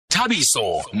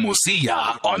Thabiso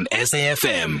Mosia on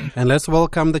SAFM. And let's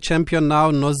welcome the champion now,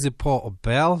 Nozipho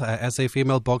Bell, as a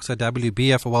female boxer,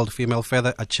 WBF World Female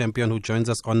Featherweight champion, who joins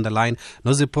us on the line.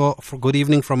 Nozipho, good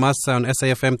evening from us on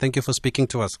SAFM. Thank you for speaking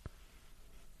to us.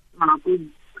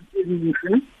 Good evening,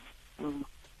 sir.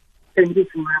 Thank you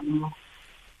for having me.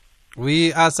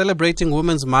 We are celebrating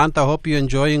Women's Month. I hope you're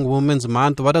enjoying Women's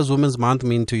Month. What does Women's Month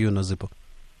mean to you, Nozipho?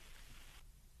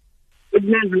 It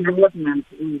means development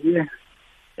in here.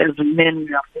 As men,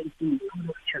 we are facing a lot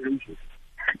of challenges,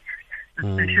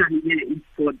 especially here in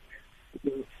sport.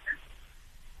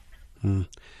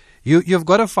 You've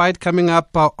got a fight coming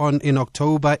up in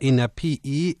October in a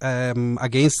PE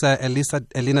against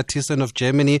Elina Thyssen of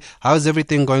Germany. How is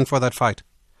everything going for that fight?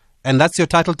 And that's your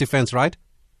title defense, right?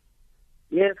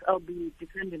 Yes, I'll be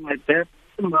defending my belt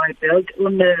on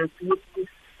the 4th of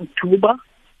October,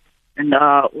 and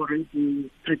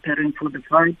already preparing for the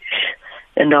fight.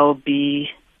 And I'll be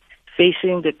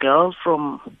facing the girl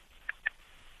from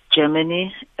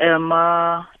Germany,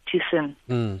 Elina Thyssen.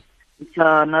 It's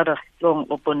another strong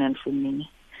opponent for me.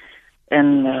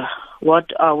 And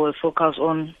what I will focus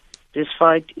on this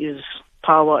fight is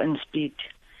power and speed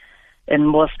and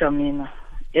more stamina.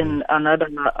 And another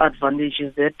advantage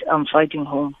is that I'm fighting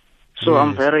home. So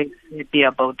I'm very happy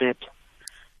about that.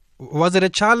 Was it a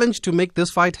challenge to make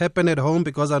this fight happen at home?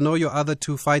 Because I know your other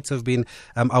two fights have been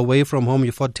away from home.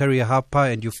 You fought Terry Harper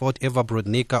and you fought Eva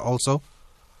Brodnicka also.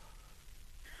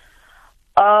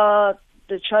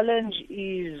 The challenge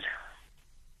is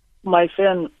my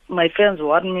fans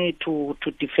want me to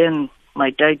defend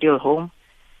my title home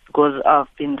because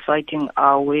I've been fighting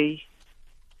away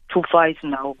 2 fights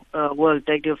now, world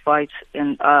title fights,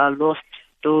 and I lost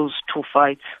those 2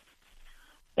 fights.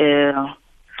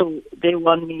 So they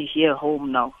want me here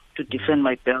home now to defend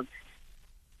my belt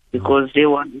because they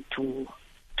want me to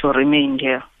remain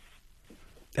here.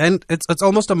 And it's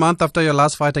almost a month after your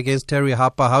last fight against Terry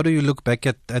Harper. How do you look back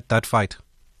at that fight?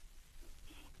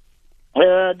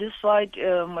 This fight,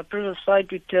 my previous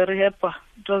fight with Terry Harper,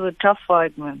 it was a tough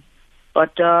fight, man.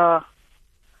 But I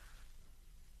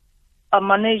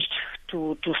managed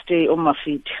to stay on my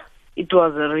feet. It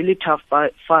was a really tough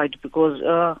fight because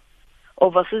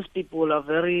overseas people are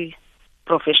very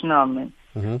professional, man.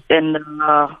 And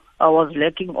I was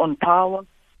lacking on power.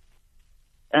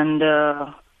 And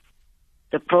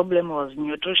the problem was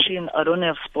nutrition. I don't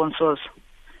have sponsors.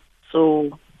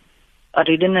 So I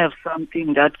didn't have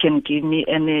something that can give me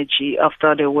energy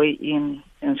after the weigh-in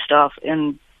and stuff.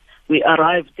 And we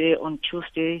arrived there on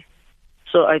Tuesday.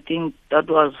 So I think that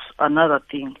was another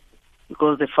thing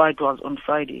because the fight was on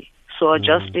Friday. So I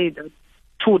just stayed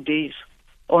 2 days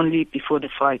only before the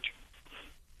fight.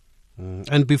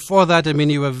 And before that, I mean,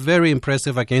 you were very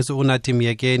impressive against Unathi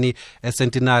Miekeni, a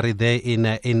centenary there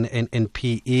in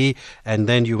PE, and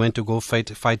then you went to go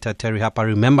fight Terry Harper.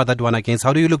 Remember that one against?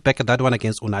 How do you look back at that one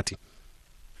against Unathi?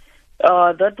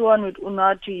 That one with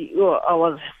Unathi, I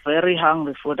was very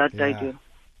hungry for that title.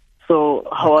 So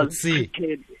I was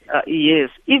prepared. Yes,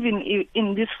 even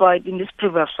in this fight, in this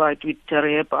previous fight with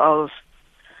Terry Harper,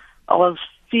 I was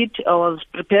fit, I was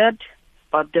prepared,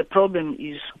 but the problem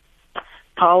is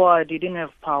power. I didn't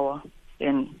have power,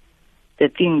 and the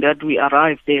thing that we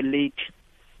arrived there late.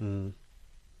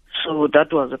 So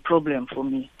that was a problem for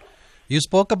me. You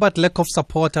spoke about lack of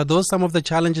support. Are those some of the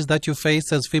challenges that you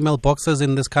face as female boxers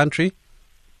in this country?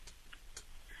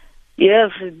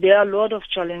 Yes, there are a lot of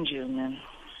challenges, man.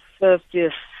 First,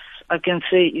 yes, I can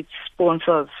say it's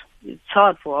sponsors. It's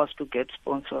hard for us to get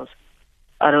sponsors.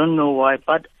 I don't know why,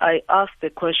 but I asked the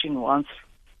question once.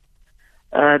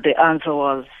 The answer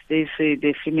was, they say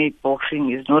the female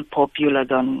boxing is not popular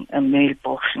than a male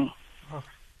boxing.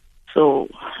 So,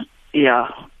 yeah,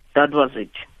 that was it.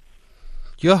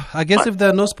 Yeah, I guess if there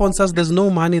are no sponsors, there's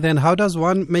no money. Then how does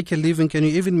one make a living? Can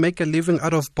you even make a living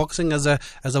out of boxing as a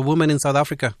woman in South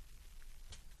Africa?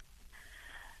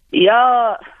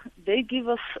 Yeah, they give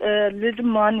us little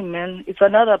money, man. It's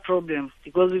another problem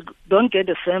because we don't get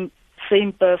the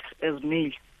same purse as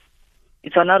male.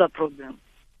 It's another problem.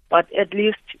 But at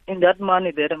least in that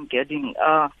money that I'm getting,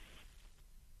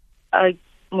 I'm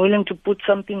willing to put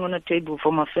something on the table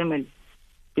for my family.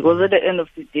 Because at the end of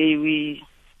the day,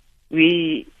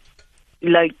 we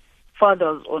like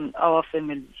fathers on our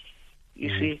family. You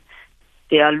see,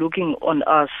 they are looking on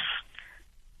us.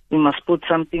 We must put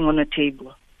something on the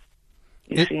table.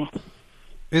 You see.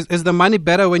 Is the money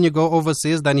better when you go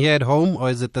overseas than here at home, or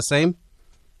is it the same?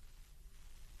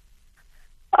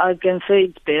 I can say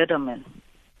it's better, man.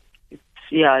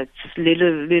 It's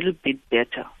little bit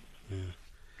better.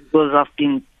 Because I've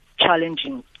been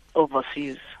challenging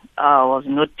overseas. I was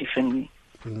not defending.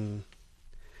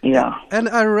 Yeah. And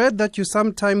I read that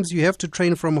sometimes you have to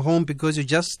train from home because you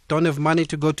just don't have money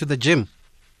to go to the gym,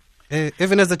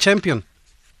 even as a champion.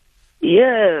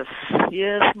 Yes,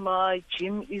 my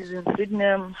gym is in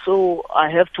Sydenham, so I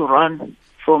have to run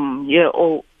from here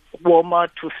or Walmart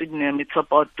to Sydenham. It's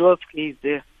about 12 km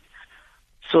there.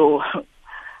 So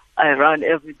I run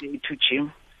every day to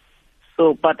gym.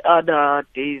 So, but other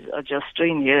days I just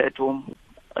train here at home.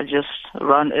 I just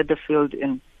run at the field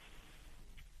and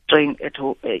train at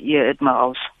home, here at my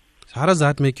house. So how does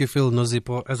that make you feel,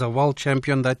 Nozipho, as a world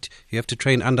champion, that you have to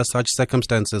train under such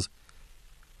circumstances?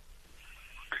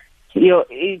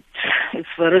 It's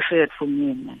very sad for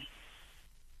me, man,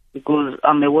 because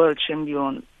I'm a world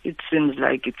champion. It seems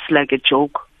like it's like a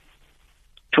joke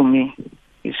to me,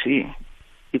 you see,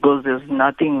 because there's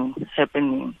nothing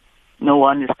happening. No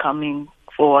one is coming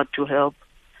forward to help.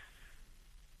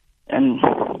 And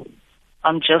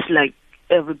I'm just like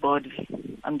everybody.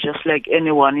 I'm just like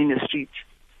anyone in the street,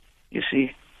 you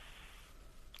see.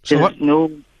 So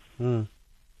there's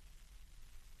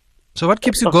So what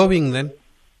keeps you going then?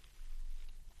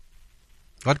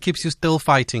 What keeps you still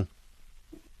fighting?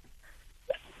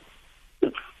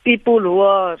 There are people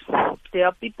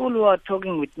who are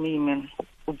talking with me, man,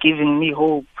 who giving me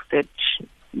hope that,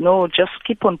 no, just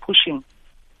keep on pushing.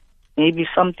 Maybe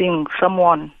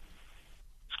someone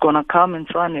is going to come in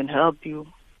front and help you.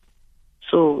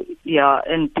 So, yeah,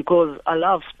 and because I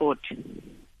love sport.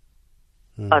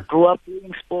 I grew up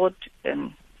playing sport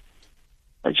and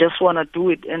I just want to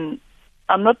do it. And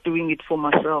I'm not doing it for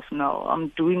myself now. I'm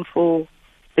doing for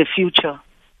the future,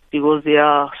 because there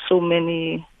are so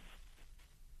many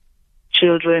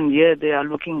children here, they are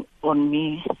looking on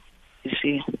me, you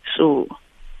see. So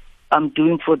I'm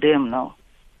doing for them now.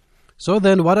 So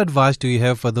then what advice do you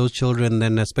have for those children,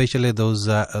 and especially those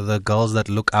the girls that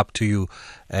look up to you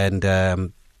and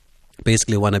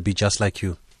basically want to be just like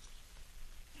you?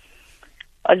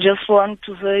 I just want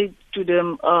to say to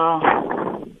them,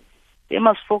 they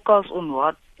must focus on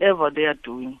whatever they are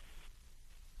doing.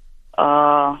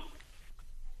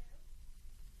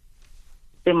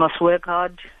 They must work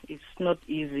hard. It's not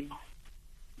easy.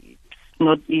 It's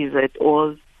not easy at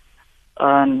all.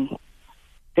 And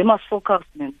they must focus,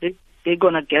 man. They're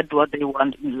going to get what they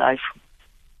want in life.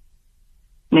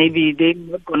 Maybe they're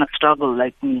not going to struggle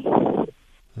like me.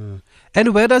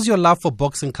 And where does your love for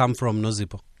boxing come from,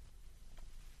 Nozipho?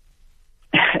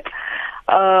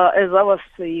 As I was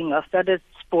saying, I started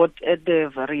sport at a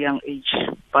very young age,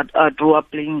 but I grew up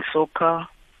playing soccer.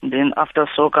 Then after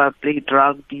soccer, I played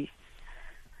rugby.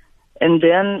 And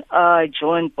then I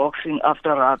joined boxing after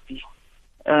rugby.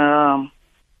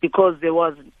 Because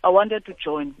I wanted to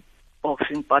join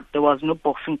boxing, but there was no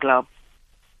boxing club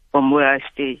from where I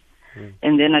stay.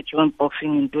 And then I joined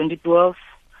boxing in 2012.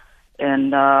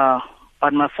 And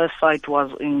but my first fight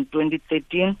was in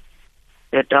 2013.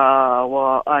 That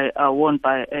I won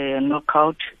by a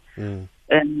knockout. And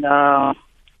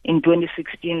in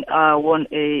 2016, I won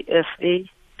a FA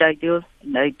title.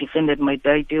 And I defended my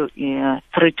title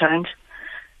 3 times.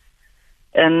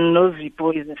 And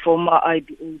Nozipho is a former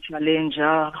IBO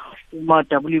challenger, former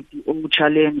WBO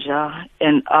challenger,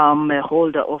 and I'm a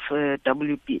holder of a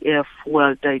WBF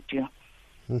world title.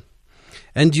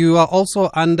 And you are also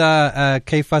under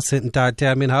Caiphus Ntate.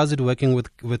 I mean, how's it working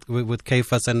with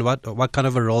Caiphus, and what kind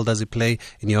of a role does he play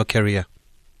in your career?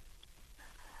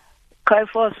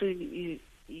 Caiphus,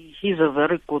 he's a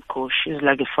very good coach. He's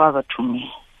like a father to me.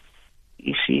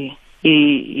 You see,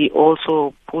 he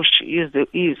also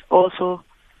he's also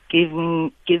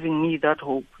giving me that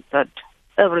hope that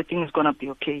everything is gonna be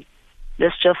okay.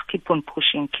 Let's just keep on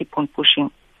pushing.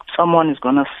 Someone is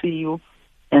gonna see you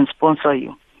and sponsor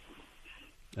you.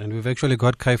 And we've actually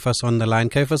got Caiphus on the line.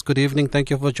 Caiphus, good evening. Thank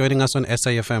you for joining us on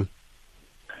SAFM.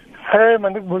 Hey,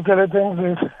 man,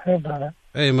 thanks. Hey, brother.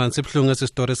 Hey, man, Siphlunga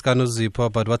story Nozipho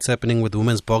about what's happening with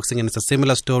women's boxing, and it's a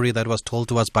similar story that was told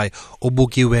to us by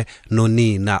Obukiwe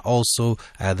Nonina. Also,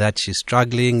 that she's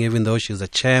struggling even though she's a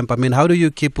champ. I mean, how do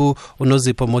you keep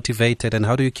Nozipho motivated, and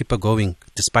how do you keep her going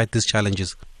despite these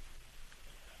challenges?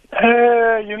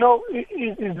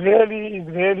 It's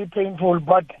really painful,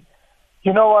 but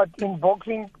you know what? In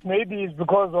boxing, maybe it's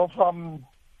because of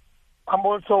I'm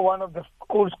also one of the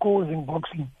old schools in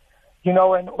boxing, and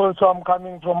also I'm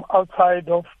coming from outside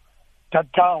of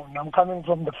that town. I'm coming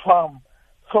from the farm,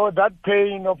 so that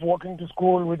pain of walking to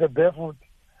school with a barefoot.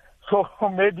 So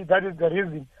maybe that is the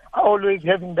reason. I always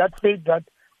having that faith that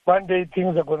one day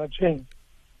things are going to change.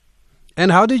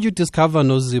 And how did you discover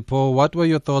Nozipho? What were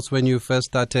your thoughts when you first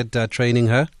started training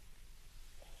her?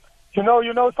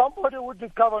 Somebody who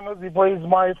discovered Nozipho is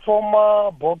my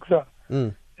former boxer,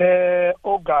 Tembele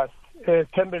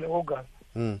August.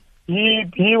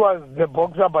 He was the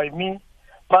boxer by me,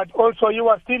 but also he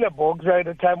was still a boxer at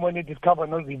the time when he discovered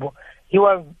Nozibo. He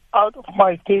was out of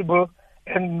my stable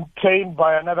and trained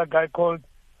by another guy called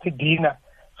Sidina.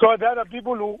 So there are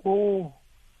people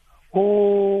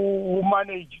who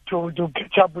managed to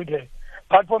catch up with her.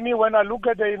 But for me, when I look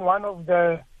at her in one of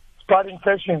the sparring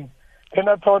sessions, then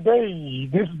I thought, hey,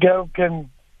 this girl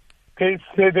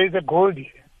there's a gold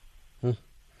here.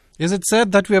 Is it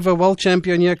said that we have a world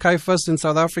champion here, Caiphus, in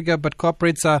South Africa, but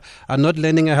corporates are not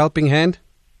lending a helping hand?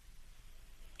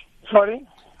 Sorry?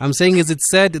 I'm saying, is it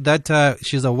said that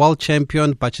she's a world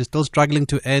champion, but she's still struggling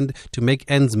to make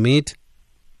ends meet?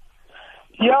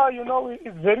 Yeah,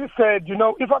 it's very sad.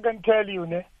 If I can tell you,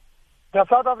 the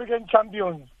South African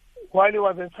champions, while he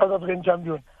was a South African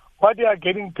champion, what they are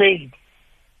getting paid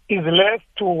is less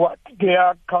to what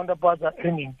their counterparts are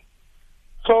earning.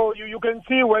 So you can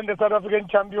see when the South African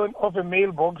champion of a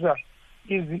male boxer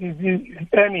is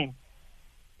earning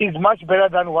is much better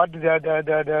than what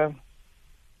the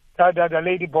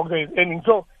lady boxer is earning.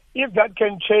 So if that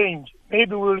can change,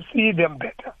 maybe we'll see them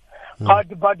better. But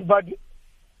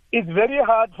it's very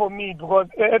hard for me because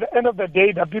at the end of the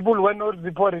day, the people who are not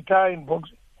before retire in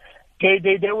boxing,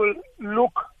 they will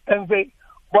look and say,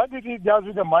 what did he do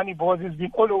with the money? Because it's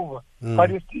been all over, but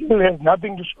he still has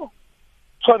nothing to show.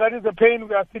 So that is the pain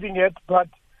we are sitting at, but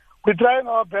we're trying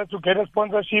our best to get a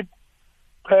sponsorship.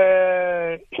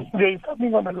 There is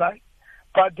something on the line,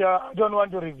 but I don't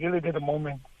want to reveal it at the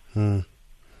moment.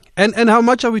 And how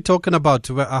much are we talking about?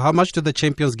 How much do the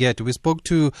champions get? We spoke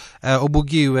to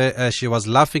Obugi, where she was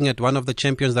laughing at one of the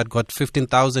champions that got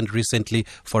 15,000 recently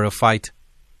for a fight.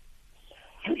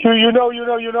 You know,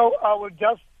 I will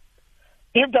just,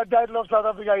 if the title of South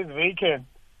Africa is vacant,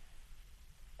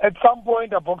 at some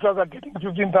point the boxers are getting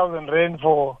 15,000 rand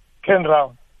for 10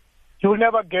 rounds. You will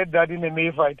never get that in a May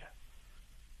fight.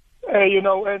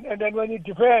 And then when you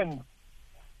defend,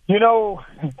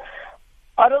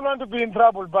 I don't want to be in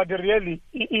trouble, but really,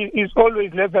 it's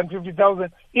always less than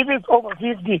 50,000. If it's over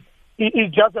 50,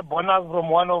 it's just a bonus from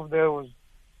one of those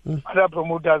other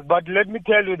promoters. But let me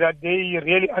tell you that they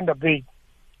really underpaid.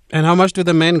 And how much do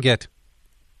the men get?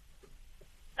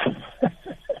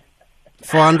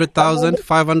 400,000,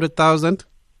 500,000?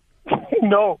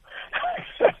 No.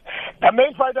 The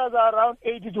main fighters are around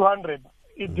 80 to 100.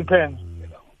 It depends.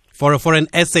 For an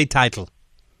SA title?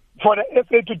 For the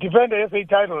SA to defend the SA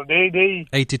title, they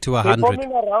 80 to 100. They're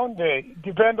coming around there.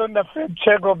 Depend on the fact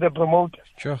check of the promoter.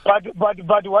 Sure. But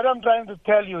what I'm trying to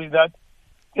tell you is that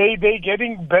they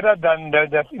getting better than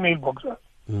the female boxers.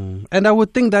 And I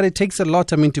would think that it takes a lot,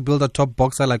 to build a top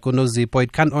boxer like Unozipo.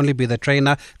 It can't only be the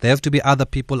trainer. There have to be other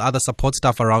people, other support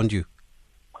staff around you.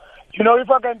 If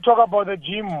I can talk about the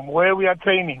gym where we are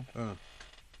training,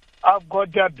 I've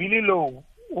got Billy Lowe,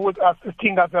 who is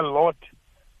assisting us a lot.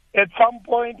 At some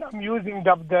point, I'm using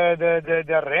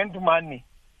the rent money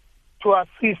to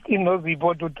assist in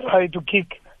Nozipo to try to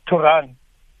kick, to run.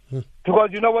 Because,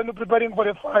 when you're preparing for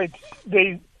a fight,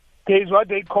 there is what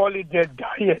they call it the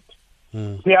diet.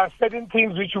 There are certain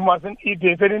things which you mustn't eat.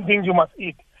 There are certain things you must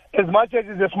eat. As much as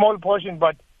it's a small portion,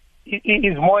 but it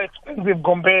is more expensive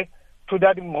compared to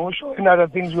that emotion and other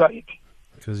things you are eating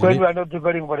when we are not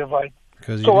preparing for a fight.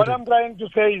 So what I'm trying to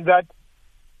say is that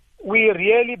we're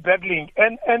really battling.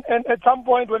 And at some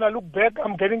point when I look back,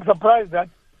 I'm getting surprised that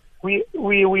we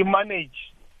managed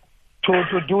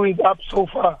to do it up so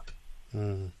far.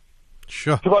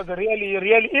 Sure. Because really,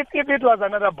 if it was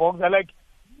another boxer, like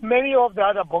many of the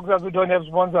other boxers who don't have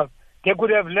sponsors, they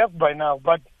could have left by now.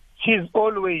 But she's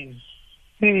always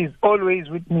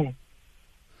with me.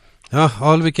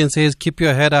 All we can say is keep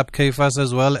your head up, Caiphus,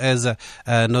 as well as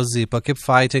Nozipo. Keep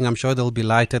fighting. I'm sure there'll be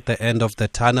light at the end of the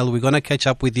tunnel. We're going to catch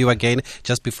up with you again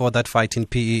just before that fight in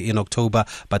PE in October.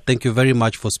 But thank you very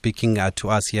much for speaking to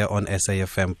us here on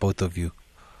SAFM, both of you.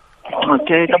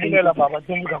 Okay.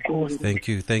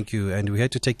 Thank you. And we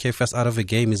had to take Caiphus out of the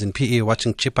game. He's in PE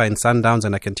watching Chippa and Sundowns,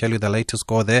 and I can tell you the latest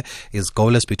score there is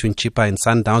goalless between Chippa and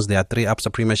Sundowns. There are 3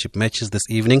 Absa Premiership matches this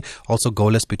evening. Also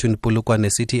goalless between Polokwane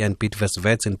City and Bidvest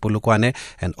Wits in Polokwane,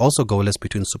 and also goalless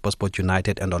between SuperSport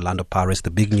United and Orlando Pirates.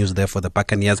 The big news there for the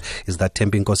Buccaneers is that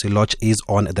Thembi Nkosi-Lorch is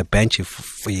on the bench.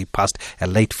 He passed a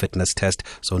late fitness test,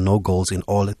 so no goals in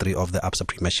all 3 of the Absa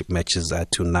Premiership matches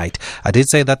tonight. I did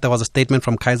say that there was a statement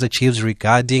from Kaizer Chiefs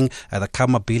regarding the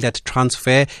Kama Billiat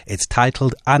transfer. It's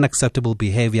titled Unacceptable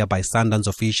Behavior by Sundowns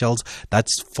Officials. That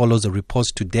follows a report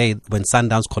today when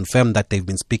Sundowns confirmed that they've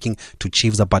been speaking to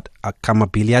Chiefs about Kama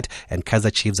Billiat, and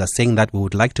Kaizer Chiefs are saying that we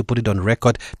would like to put it on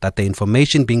record that the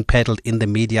information being peddled in the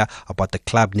media about the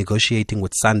club negotiating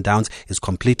with Sundowns is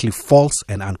completely false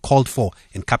and uncalled for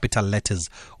in capital letters.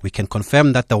 We can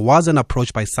confirm that there was an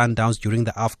approach by Sundowns during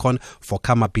the AFCON for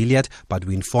Kama Billiat, but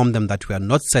we informed them that we are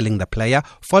not selling the player.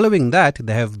 Following that,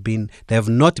 there have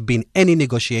not been any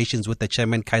negotiations with the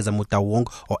chairman Kaizer Motaung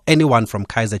or anyone from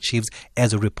Kaizer Chiefs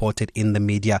as reported in the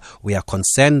media. We are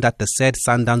concerned that the said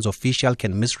Sundowns official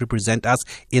can misrepresent us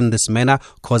in this manner,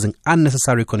 causing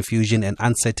unnecessary confusion and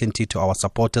uncertainty to our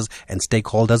supporters and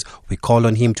stakeholders. We call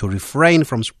on him to refrain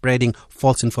from spreading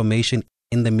false information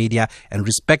in the media and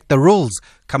respect the rules.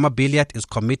 Kama Billiat is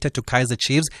committed to Kaizer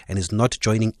Chiefs and is not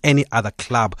joining any other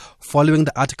club. Following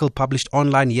the article published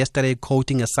online yesterday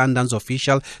quoting a Sundowns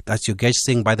official, that's Yogesh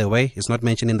Singh, by the way, is not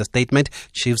mentioned in the statement,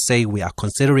 Chiefs say we are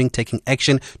considering taking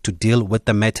action to deal with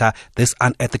the matter. This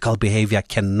unethical behavior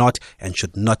cannot and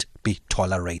should not be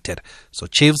tolerated. So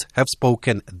Chiefs have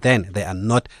spoken, then they are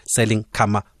not selling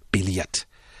Kama Billiat.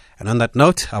 And on that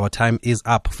note, our time is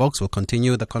up, folks. We'll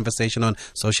continue the conversation on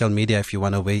social media if you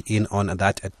want to weigh in on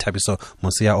that at Thabiso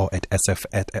Mosia or at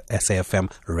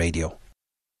SAFM Radio.